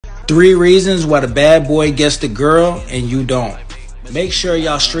3 reasons why the bad boy gets the girl and you don't. Make sure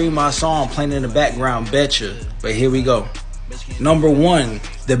y'all stream my song playing in the background, betcha. But here we go. Number 1,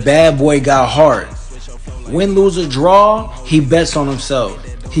 the bad boy got heart. Win, lose, or draw, he bets on himself.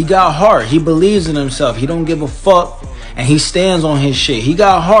 He got heart. He believes in himself. He don't give a fuck, and he stands on his shit. He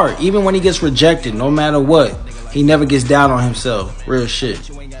got heart. Even when he gets rejected, no matter what, he never gets down on himself. Real shit.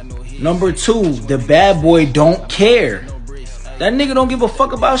 Number 2, the bad boy don't care. That nigga don't give a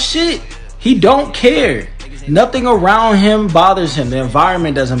fuck about shit. He don't care. Nothing around him bothers him. The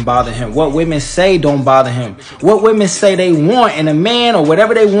environment doesn't bother him. What women say don't bother him. What women say they want in a man or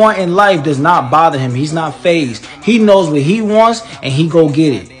whatever they want in life does not bother him. He's not fazed. He knows what he wants and he go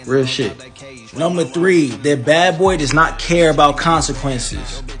get it. Real shit. Number 3, the bad boy does not care about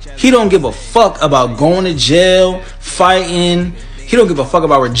consequences. He don't give a fuck about going to jail, fighting. He don't give a fuck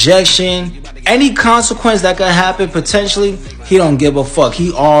about rejection. Any consequence that could happen potentially, he don't give a fuck.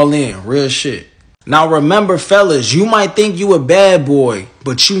 He all in. Real shit. Now remember, fellas, you might think you a bad boy,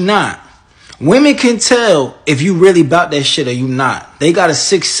 but you not. Women can tell if you really about that shit or you not. They got a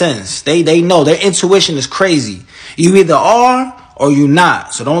sixth sense. They know. Their intuition is crazy. You either are or you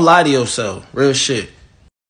not. So don't lie to yourself. Real shit.